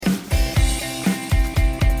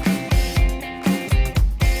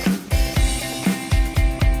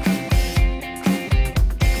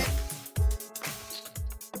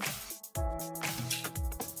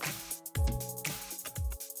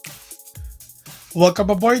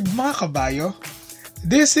Welcome aboard mga kabayo.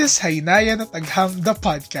 This is Haynayan at Agham, the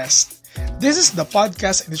podcast. This is the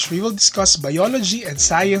podcast in which we will discuss biology and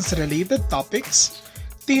science-related topics,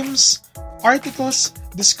 themes, articles,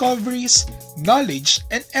 discoveries, knowledge,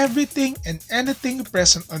 and everything and anything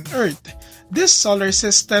present on Earth, this solar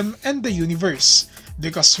system, and the universe.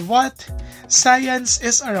 Because what? Science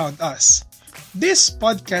is around us. This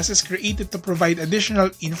podcast is created to provide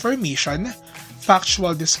additional information,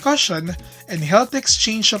 factual discussion, and health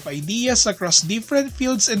exchange of ideas across different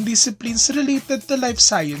fields and disciplines related to life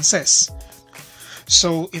sciences.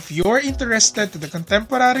 So, if you're interested to the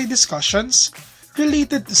contemporary discussions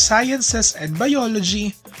related to sciences and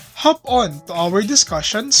biology, hop on to our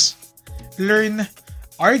discussions, learn,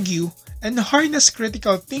 argue, and harness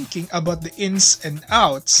critical thinking about the ins and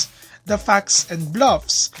outs, the facts and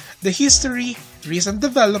bluffs, the history, recent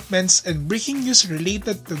developments, and breaking news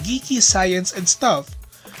related to geeky science and stuff.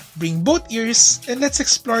 Bring both ears and let's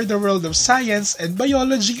explore the world of science and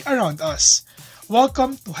biology around us.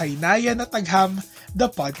 Welcome to Haynayan at Agham, the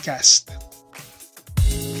podcast.